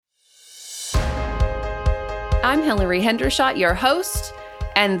I'm Hillary Hendershot, your host,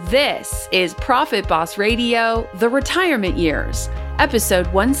 and this is Profit Boss Radio, The Retirement Years, episode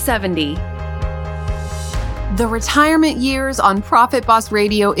 170. The Retirement Years on Profit Boss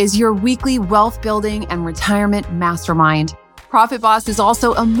Radio is your weekly wealth building and retirement mastermind. Profit Boss is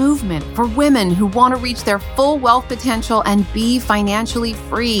also a movement for women who want to reach their full wealth potential and be financially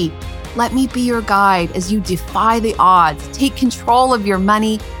free. Let me be your guide as you defy the odds, take control of your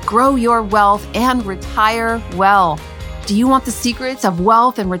money, grow your wealth, and retire well. Do you want the secrets of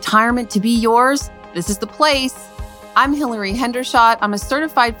wealth and retirement to be yours? This is the place. I'm Hillary Hendershot. I'm a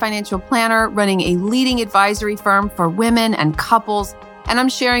certified financial planner running a leading advisory firm for women and couples, and I'm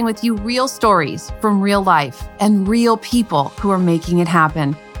sharing with you real stories from real life and real people who are making it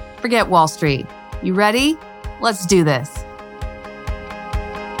happen. Forget Wall Street. You ready? Let's do this.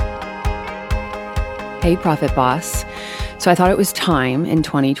 Hey, Profit Boss. So I thought it was time in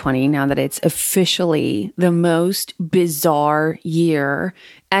 2020, now that it's officially the most bizarre year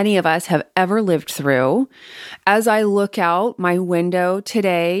any of us have ever lived through. As I look out my window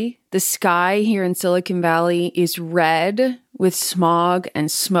today, the sky here in Silicon Valley is red with smog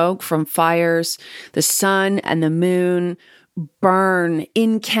and smoke from fires. The sun and the moon burn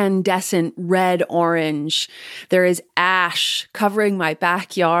incandescent red-orange. There is ash covering my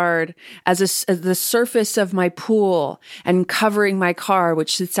backyard as the surface of my pool and covering my car,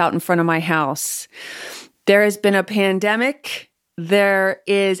 which sits out in front of my house. There has been a pandemic. There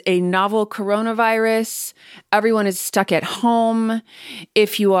is a novel coronavirus. Everyone is stuck at home.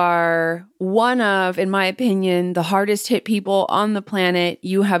 If you are one of, in my opinion, the hardest hit people on the planet,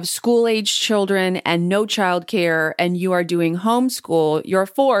 you have school-aged children and no childcare, and you are doing homeschool, you're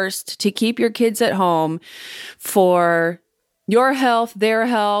forced to keep your kids at home for your health, their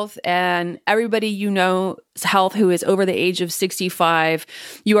health, and everybody you know's health who is over the age of 65.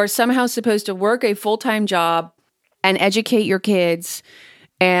 You are somehow supposed to work a full-time job and educate your kids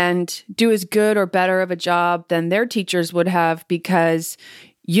and do as good or better of a job than their teachers would have, because,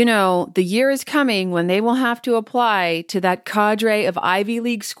 you know, the year is coming when they will have to apply to that cadre of Ivy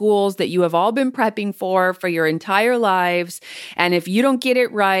League schools that you have all been prepping for your entire lives. And if you don't get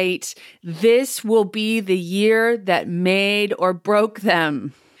it right, this will be the year that made or broke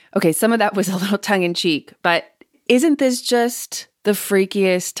them. Okay, some of that was a little tongue in cheek, but isn't this just the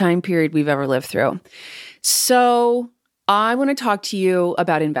freakiest time period we've ever lived through? So I want to talk to you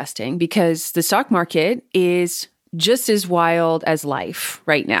about investing, because the stock market is just as wild as life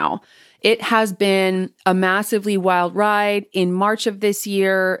right now. It has been a massively wild ride. In March of this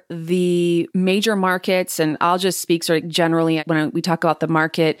year, the major markets, and I'll just speak sort of generally when we talk about the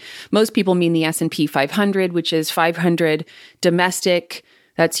market, most people mean the S&P 500, which is 500 domestic,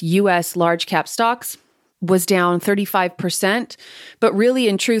 that's U.S. large cap stocks, was down 35%. But really,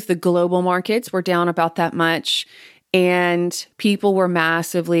 in truth, the global markets were down about that much, and people were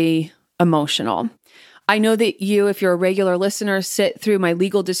massively emotional. I know that you, if you're a regular listener, sit through my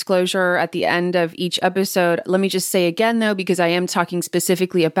legal disclosure at the end of each episode. Let me just say again, though, because I am talking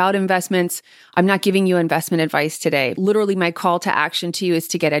specifically about investments, I'm not giving you investment advice today. Literally, my call to action to you is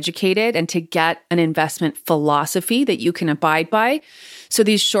to get educated and to get an investment philosophy that you can abide by, so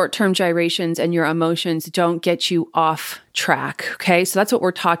these short-term gyrations and your emotions don't get you off track, okay? So that's what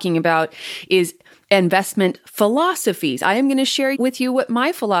we're talking about, is investment philosophies. I am going to share with you what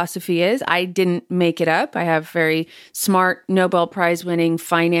my philosophy is. I didn't make it up. I have very smart Nobel Prize winning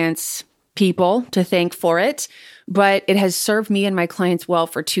finance people to thank for it, but it has served me and my clients well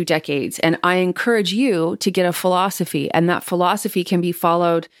for 2 decades. And I encourage you to get a philosophy, and that philosophy can be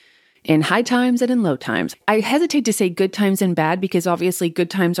followed in high times and in low times. I hesitate to say good times and bad, because obviously good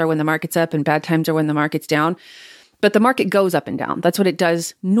times are when the market's up and bad times are when the market's down. But the market goes up and down. That's what it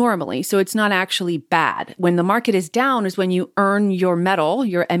does normally. So it's not actually bad. When the market is down is when you earn your mettle,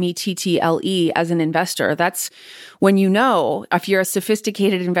 your METTLE as an investor. That's when you know if you're a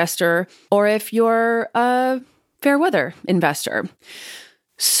sophisticated investor or if you're a fair weather investor.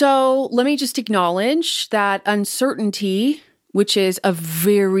 So let me just acknowledge that uncertainty, which is a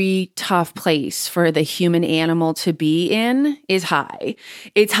very tough place for the human animal to be in, is high.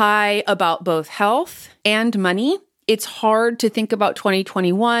 It's high about both health and money. It's hard to think about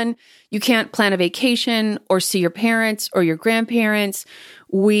 2021. You can't plan a vacation or see your parents or your grandparents.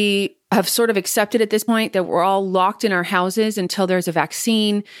 We have sort of accepted at this point that we're all locked in our houses until there's a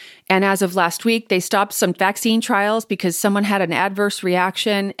vaccine. And as of last week, they stopped some vaccine trials because someone had an adverse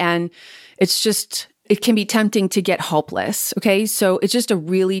reaction. And it can be tempting to get hopeless. Okay. So it's just a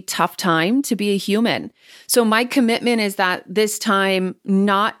really tough time to be a human. So my commitment is that this time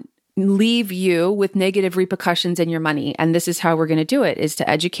not leave you with negative repercussions in your money. And this is how we're going to do it, is to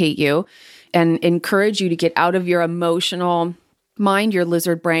educate you and encourage you to get out of your emotional mind, your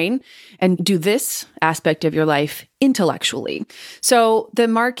lizard brain, and do this aspect of your life intellectually. So the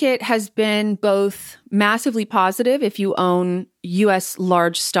market has been both massively positive if you own US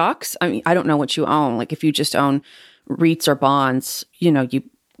large stocks. I mean, I don't know what you own. Like if you just own REITs or bonds, you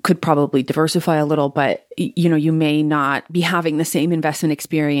could probably diversify a little, but you may not be having the same investment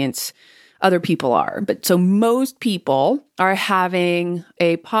experience other people are. But so most people are having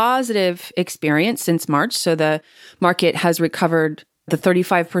a positive experience since March. So the market has recovered the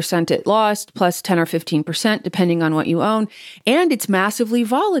 35% it lost plus 10 or 15%, depending on what you own. And it's massively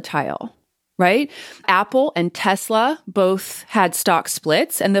volatile, right? Apple and Tesla both had stock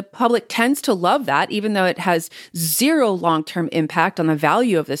splits, and the public tends to love that, even though it has zero long-term impact on the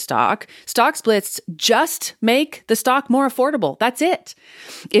value of the stock. Stock splits just make the stock more affordable. That's it.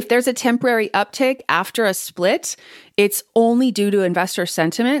 If there's a temporary uptick after a split, it's only due to investor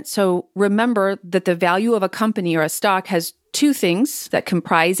sentiment. So remember that the value of a company or a stock has two things that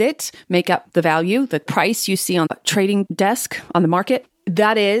comprise it, make up the value, the price you see on the trading desk on the market.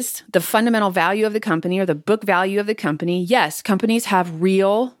 That is the fundamental value of the company or the book value of the company. Yes, companies have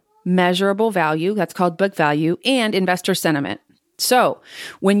real measurable value. That's called book value, and investor sentiment. So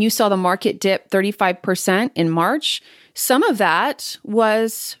when you saw the market dip 35% in March, some of that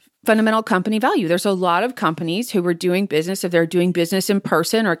was fundamental company value. There's a lot of companies who were doing business. If they're doing business in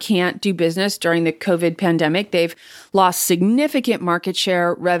person or can't do business during the COVID pandemic, they've lost significant market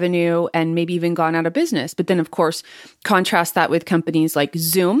share, revenue, and maybe even gone out of business. But then, of course, contrast that with companies like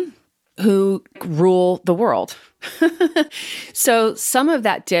Zoom, who rule the world. So some of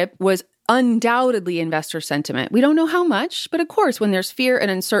that dip was undoubtedly investor sentiment. We don't know how much, but of course, when there's fear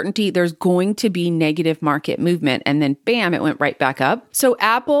and uncertainty, there's going to be negative market movement. And then bam, it went right back up. So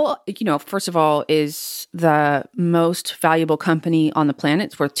Apple, first of all, is the most valuable company on the planet.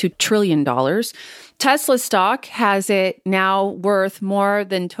 It's worth $2 trillion. Tesla stock has it now worth more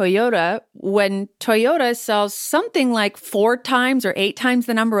than Toyota when Toyota sells something like 4 times or 8 times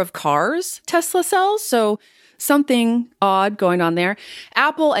the number of cars Tesla sells. So something odd going on there.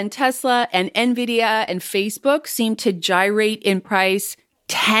 Apple and Tesla and NVIDIA and Facebook seem to gyrate in price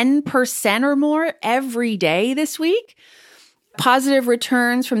 10% or more every day this week. Positive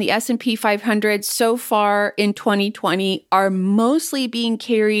returns from the S&P 500 so far in 2020 are mostly being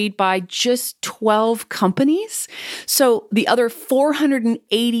carried by just 12 companies. So the other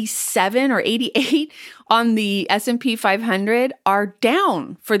 487 or 88 on the S&P 500 are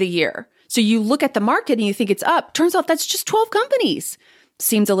down for the year. So you look at the market and you think it's up. Turns out that's just 12 companies.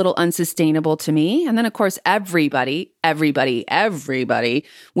 Seems a little unsustainable to me. And then, of course, everybody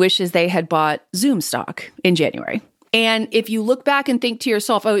wishes they had bought Zoom stock in January. And if you look back and think to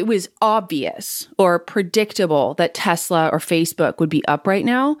yourself, oh, it was obvious or predictable that Tesla or Facebook would be up right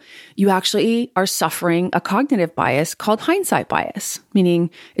now, you actually are suffering a cognitive bias called hindsight bias, meaning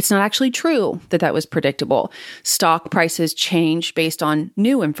it's not actually true that that was predictable. Stock prices change based on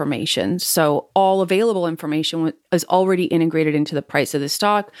new information. So all available information is already integrated into the price of the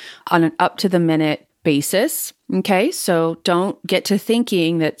stock on an up-to-the-minute basis. Okay, so don't get to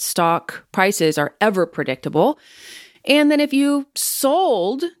thinking that stock prices are ever predictable. And then if you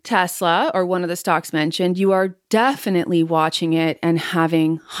sold Tesla or one of the stocks mentioned, you are definitely watching it and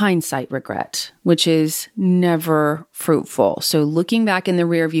having hindsight regret, which is never fruitful. So looking back in the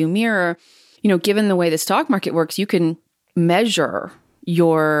rearview mirror, given the way the stock market works, you can measure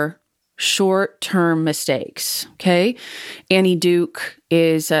your short-term mistakes, okay? Annie Duke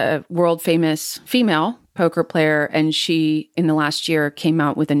is a world-famous female poker player, and she, in the last year, came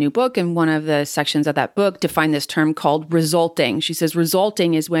out with a new book, and one of the sections of that book defined this term called resulting. She says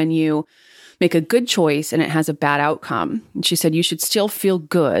resulting is when you make a good choice and it has a bad outcome. And she said you should still feel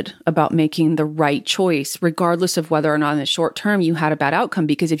good about making the right choice, regardless of whether or not in the short term you had a bad outcome,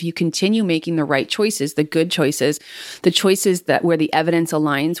 because if you continue making the right choices, the good choices, the choices that where the evidence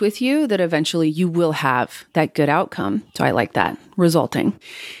aligns with you, that eventually you will have that good outcome. So I like that, resulting.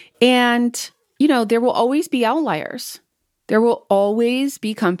 And there will always be outliers. There will always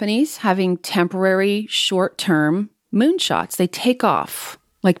be companies having temporary short-term moonshots. They take off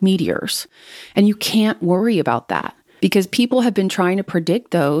like meteors. And you can't worry about that because people have been trying to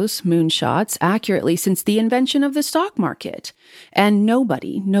predict those moonshots accurately since the invention of the stock market. And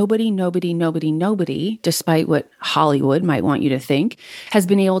nobody, despite what Hollywood might want you to think, has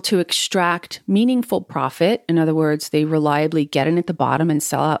been able to extract meaningful profit. In other words, they reliably get in at the bottom and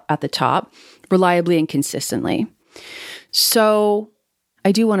sell out at the top, reliably and consistently. So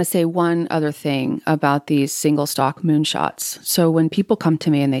I do want to say one other thing about these single stock moonshots. So when people come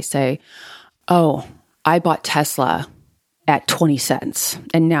to me and they say, oh, I bought Tesla at 20 cents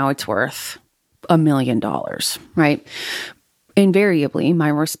and now it's worth $1 million, right? Invariably, my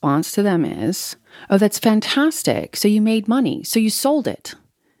response to them is, oh, that's fantastic. So you made money. So you sold it.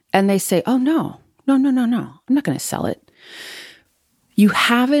 And they say, oh, no. I'm not going to sell it. You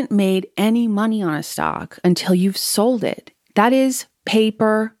haven't made any money on a stock until you've sold it. That is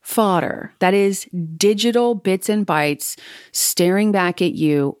paper fodder. That is digital bits and bytes staring back at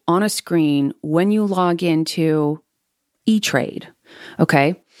you on a screen when you log into E-Trade.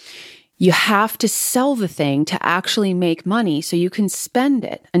 Okay? You have to sell the thing to actually make money so you can spend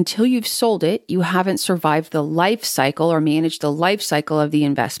it. Until you've sold it, you haven't survived the life cycle or managed the life cycle of the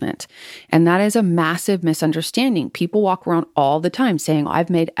investment. And that is a massive misunderstanding. People walk around all the time saying, I've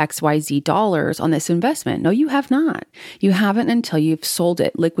made XYZ dollars on this investment. No, you have not. You haven't until you've sold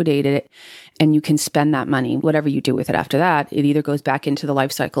it, liquidated it, and you can spend that money. Whatever you do with it after that, it either goes back into the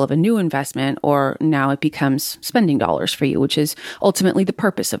life cycle of a new investment or now it becomes spending dollars for you, which is ultimately the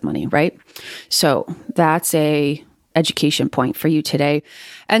purpose of money, right? So that's a education point for you today.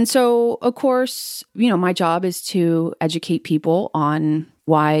 And so, of course, my job is to educate people on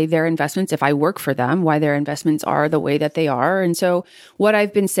why their investments, if I work for them, why their investments are the way that they are. And so what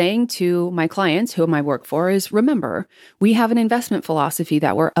I've been saying to my clients whom I work for is, remember, we have an investment philosophy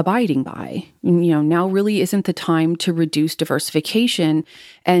that we're abiding by. Now really isn't the time to reduce diversification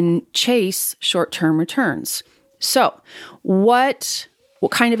and chase short-term returns. So what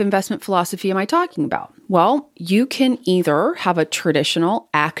kind of investment philosophy am I talking about? Well, you can either have a traditional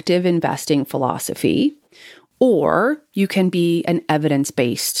active investing philosophy, or you can be an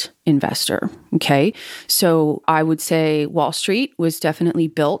evidence-based investor, okay? So I would say Wall Street was definitely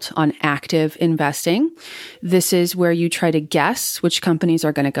built on active investing. This is where you try to guess which companies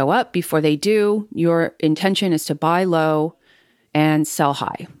are going to go up before they do. Your intention is to buy low and sell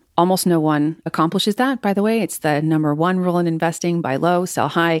high. Almost no one accomplishes that, by the way. It's the number one rule in investing: buy low, sell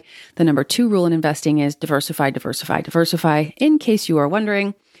high. The number two rule in investing is diversify, in case you are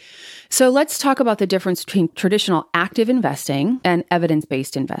wondering. So let's talk about the difference between traditional active investing and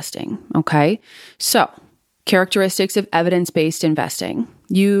evidence-based investing, okay? So characteristics of evidence-based investing.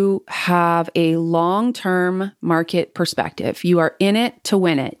 You have a long-term market perspective. You are in it to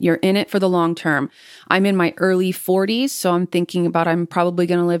win it. You're in it for the long term. I'm in my early 40s, so I'm thinking about I'm probably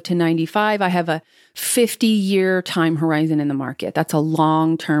going to live to 95. I have a 50-year time horizon in the market. That's a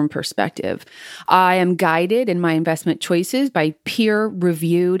long-term perspective. I am guided in my investment choices by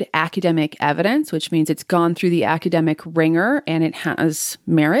peer-reviewed academic evidence, which means it's gone through the academic ringer and it has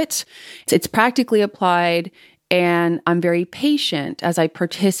merit. It's practically applied, and I'm very patient as I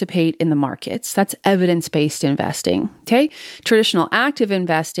participate in the markets. That's evidence-based investing, okay? Traditional active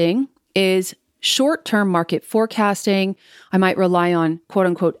investing is short-term market forecasting. I might rely on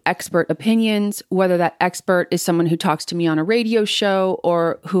quote-unquote expert opinions, whether that expert is someone who talks to me on a radio show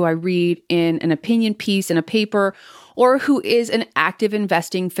or who I read in an opinion piece in a paper, or who is an active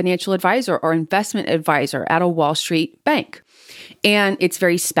investing financial advisor or investment advisor at a Wall Street bank. And it's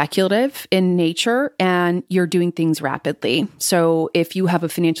very speculative in nature, and you're doing things rapidly. So if you have a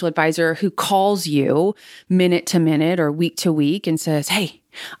financial advisor who calls you minute to minute or week to week and says, hey,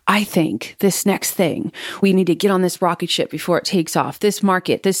 I think this next thing, we need to get on this rocket ship before it takes off. This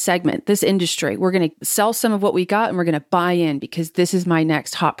market, this segment, this industry, we're going to sell some of what we got and we're going to buy in because this is my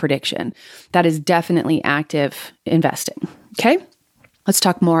next hot prediction. That is definitely active investing. Okay. Let's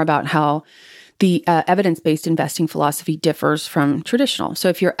talk more about how the evidence-based investing philosophy differs from traditional. So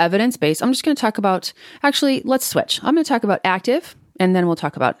if you're evidence-based, I'm just going to talk about, actually, let's switch. I'm going to talk about active, and then we'll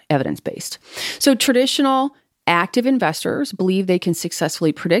talk about evidence-based. So traditional active investors believe they can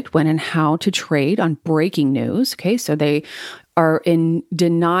successfully predict when and how to trade on breaking news. Okay, so they are in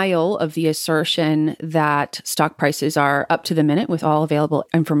denial of the assertion that stock prices are up to the minute with all available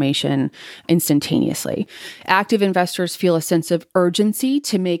information instantaneously. Active investors feel a sense of urgency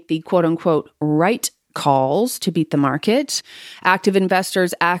to make the quote unquote right calls to beat the market. Active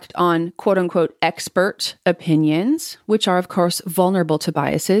investors act on quote unquote expert opinions, which are of course vulnerable to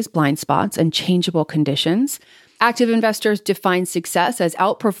biases, blind spots, and changeable conditions. Active investors define success as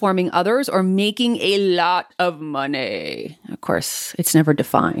outperforming others or making a lot of money. Of course, it's never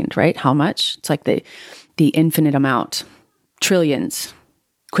defined, right? How much? It's like the infinite amount. Trillions,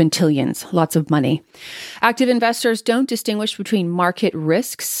 quintillions, lots of money. Active investors don't distinguish between market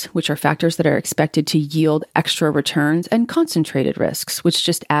risks, which are factors that are expected to yield extra returns, and concentrated risks, which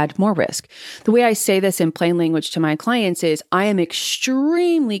just add more risk. The way I say this in plain language to my clients is I am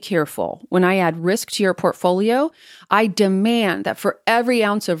extremely careful when I add risk to your portfolio. I demand that for every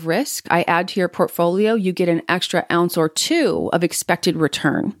ounce of risk I add to your portfolio, you get an extra ounce or two of expected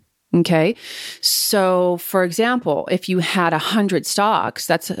return. Okay. So for example, if you had 100 stocks,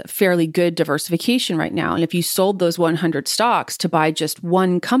 that's a fairly good diversification right now. And if you sold those 100 stocks to buy just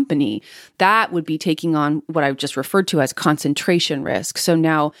one company, that would be taking on what I just referred to as concentration risk. So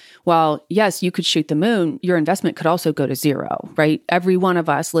now, while yes, you could shoot the moon, your investment could also go to zero, right? Every one of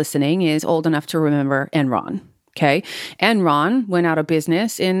us listening is old enough to remember Enron. Okay. Enron went out of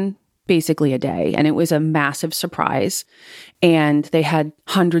business in basically a day, and it was a massive surprise. And they had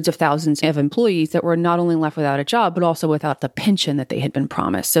hundreds of thousands of employees that were not only left without a job, but also without the pension that they had been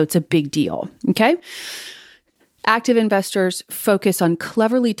promised. So it's a big deal. Okay. Active investors focus on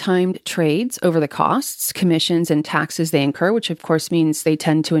cleverly timed trades over the costs, commissions, and taxes they incur, which of course means they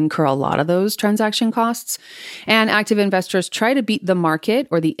tend to incur a lot of those transaction costs. And active investors try to beat the market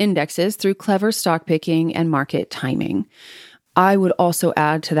or the indexes through clever stock picking and market timing. I would also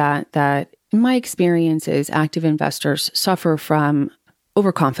add to that in my experiences, active investors suffer from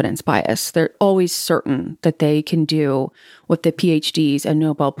overconfidence bias. They're always certain that they can do what the PhDs and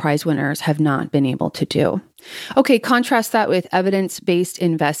Nobel Prize winners have not been able to do. Okay, contrast that with evidence-based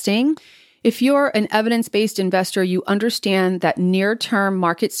investing. If you're an evidence-based investor, you understand that near-term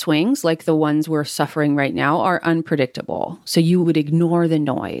market swings, like the ones we're suffering right now, are unpredictable. So you would ignore the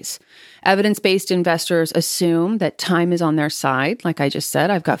noise. Evidence-based investors assume that time is on their side. Like I just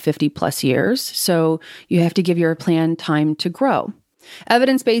said, I've got 50 plus years. So you have to give your plan time to grow.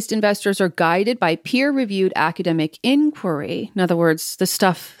 Evidence-based investors are guided by peer-reviewed academic inquiry. In other words, the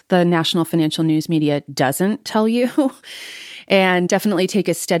stuff the national financial news media doesn't tell you. And definitely take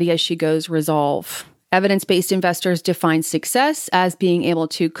a steady as she goes resolve. Evidence-based investors define success as being able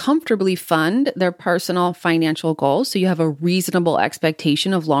to comfortably fund their personal financial goals, so you have a reasonable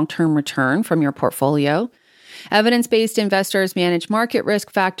expectation of long-term return from your portfolio. Evidence-based investors manage market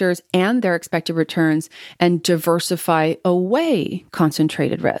risk factors and their expected returns and diversify away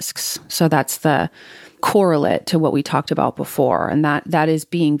concentrated risks. So that's the correlate to what we talked about before. And that is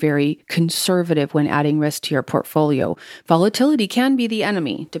being very conservative when adding risk to your portfolio. Volatility can be the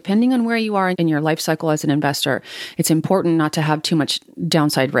enemy. Depending on where you are in your life cycle as an investor, it's important not to have too much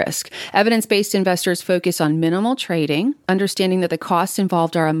downside risk. Evidence-based investors focus on minimal trading, understanding that the costs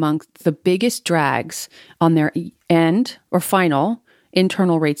involved are among the biggest drags on their end or final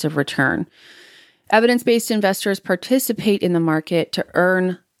internal rates of return. Evidence-based investors participate in the market to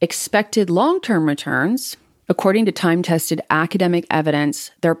earn expected long-term returns according to time-tested academic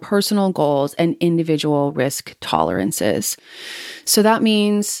evidence, their personal goals, and individual risk tolerances. So that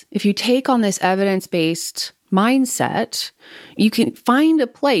means if you take on this evidence-based mindset, you can find a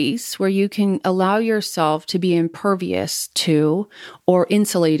place where you can allow yourself to be impervious to or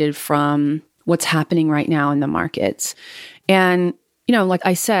insulated from what's happening right now in the markets. And like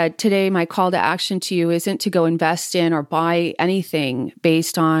I said, today, my call to action to you isn't to go invest in or buy anything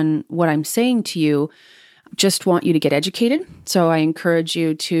based on what I'm saying to you. Just want you to get educated. So I encourage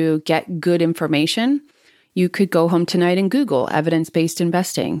you to get good information. You could go home tonight and Google evidence-based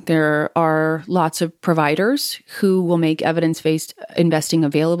investing. There are lots of providers who will make evidence-based investing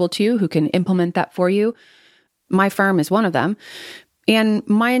available to you, who can implement that for you. My firm is one of them. And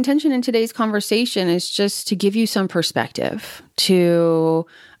my intention in today's conversation is just to give you some perspective, to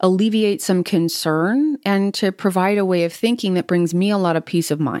alleviate some concern, and to provide a way of thinking that brings me a lot of peace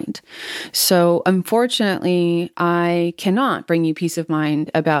of mind. So unfortunately, I cannot bring you peace of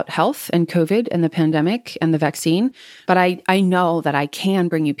mind about health and COVID and the pandemic and the vaccine, but I know that I can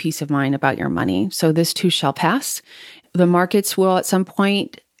bring you peace of mind about your money. So this too shall pass. The markets will at some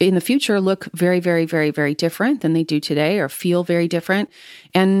point in the future look very, very, very, very different than they do today, or feel very different.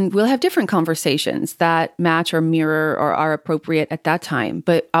 And we'll have different conversations that match or mirror or are appropriate at that time.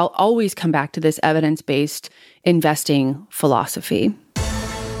 But I'll always come back to this evidence-based investing philosophy.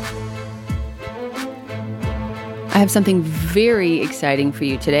 I have something very exciting for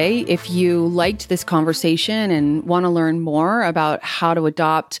you today. If you liked this conversation and want to learn more about how to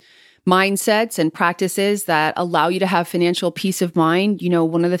adopt mindsets and practices that allow you to have financial peace of mind,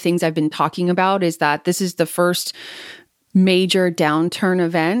 one of the things I've been talking about is that this is the first major downturn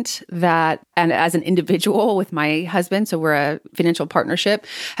event that, and as an individual with my husband, so we're a financial partnership,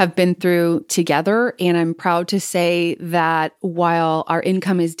 have been through together. And I'm proud to say that while our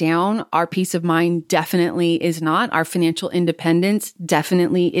income is down, our peace of mind definitely is not. Our financial independence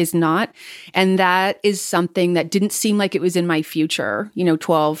definitely is not. And that is something that didn't seem like it was in my future,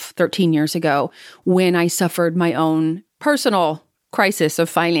 12, 13 years ago, when I suffered my own personal crisis of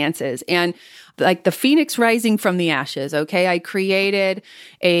finances. And like the phoenix rising from the ashes, okay? I created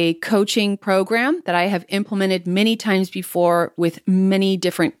a coaching program that I have implemented many times before with many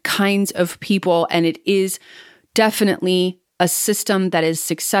different kinds of people, and it is definitely a system that is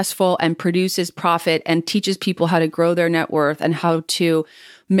successful and produces profit and teaches people how to grow their net worth and how to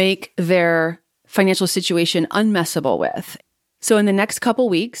make their financial situation unmessable with. So in the next couple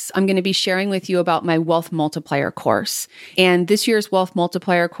weeks, I'm going to be sharing with you about my Wealth Multiplier course. And this year's Wealth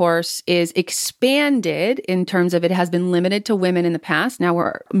Multiplier course is expanded in terms of it has been limited to women in the past. Now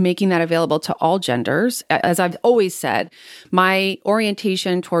we're making that available to all genders. As I've always said, my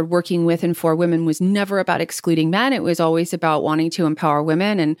orientation toward working with and for women was never about excluding men. It was always about wanting to empower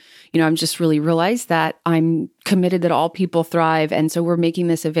women. And, I'm just really realized that I'm committed that all people thrive. And so we're making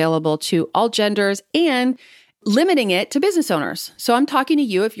this available to all genders and limiting it to business owners. So I'm talking to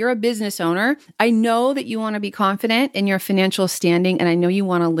you. If you're a business owner, I know that you want to be confident in your financial standing, and I know you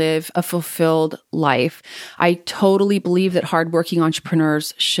want to live a fulfilled life. I totally believe that hardworking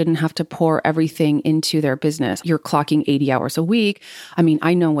entrepreneurs shouldn't have to pour everything into their business. You're clocking 80 hours a week.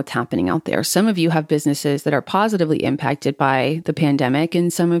 I know what's happening out there. Some of you have businesses that are positively impacted by the pandemic,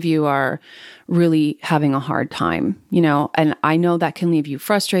 and some of you are really having a hard time, and I know that can leave you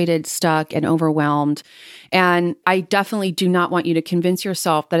frustrated, stuck, and overwhelmed. And I definitely do not want you to convince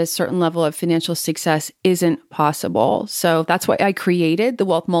yourself that a certain level of financial success isn't possible. So that's why I created the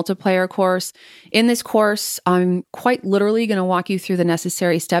Wealth Multiplier course. In this course, I'm quite literally going to walk you through the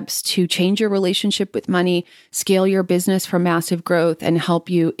necessary steps to change your relationship with money, scale your business for massive growth, and help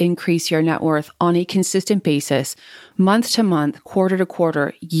you increase your net worth on a consistent basis, month to month, quarter to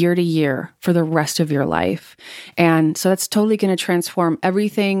quarter, year to year, for the rest of your life. And so that's totally going to transform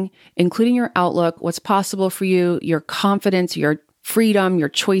everything, including your outlook, what's possible for you, your confidence, your freedom, your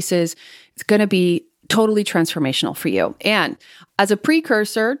choices. It's going to be totally transformational for you. And as a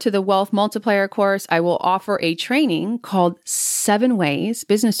precursor to the Wealth Multiplier course, I will offer a training called 7 Ways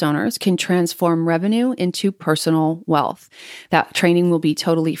Business Owners Can Transform Revenue into Personal Wealth. That training will be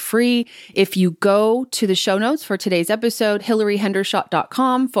totally free. If you go to the show notes for today's episode,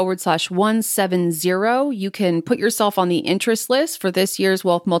 hillaryhendershot.com/170, you can put yourself on the interest list for this year's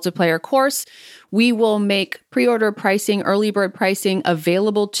Wealth Multiplier course. We will make pre-order pricing, early bird pricing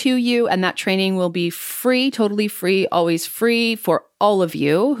available to you, and that training will be free, totally free, always free for all of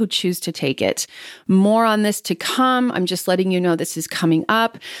you who choose to take it. More on this to come. I'm just letting you know this is coming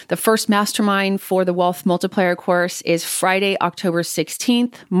up. The first mastermind for the Wealth Multiplier course is Friday, October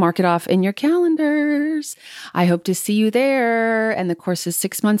 16th. Mark it off in your calendars. I hope to see you there. And the course is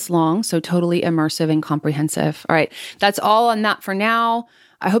 6 months long, so totally immersive and comprehensive. All right, that's all on that for now.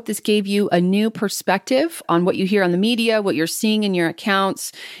 I hope this gave you a new perspective on what you hear on the media, what you're seeing in your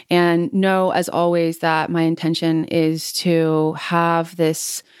accounts, and know, as always, that my intention is to have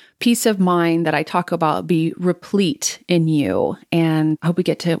this peace of mind that I talk about be replete in you. And I hope we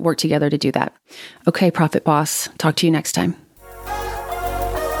get to work together to do that. Okay, Profit Boss, talk to you next time.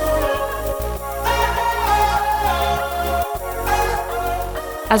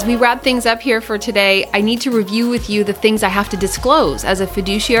 As we wrap things up here for today, I need to review with you the things I have to disclose as a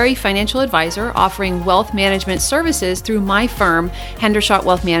fiduciary financial advisor offering wealth management services through my firm, Hendershot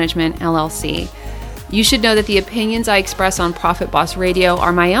Wealth Management, LLC. You should know that the opinions I express on Profit Boss Radio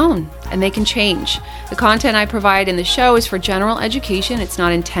are my own, and they can change. The content I provide in the show is for general education. It's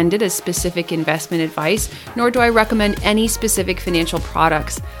not intended as specific investment advice, nor do I recommend any specific financial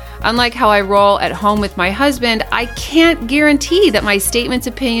products. Unlike how I roll at home with my husband, I can't guarantee that my statements,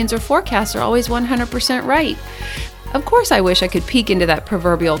 opinions, or forecasts are always 100% right. Of course, I wish I could peek into that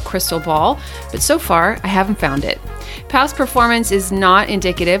proverbial crystal ball, but so far, I haven't found it. Past performance is not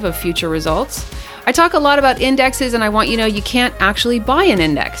indicative of future results. I talk a lot about indexes, and I want you to know you can't actually buy an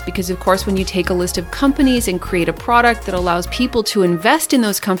index because, of course, when you take a list of companies and create a product that allows people to invest in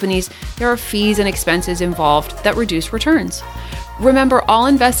those companies, there are fees and expenses involved that reduce returns. Remember, all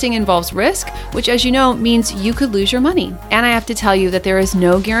investing involves risk, which, as you know, means you could lose your money. And I have to tell you that there is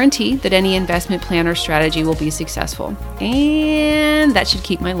no guarantee that any investment plan or strategy will be successful. And that should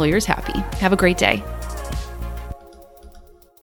keep my lawyers happy. Have a great day.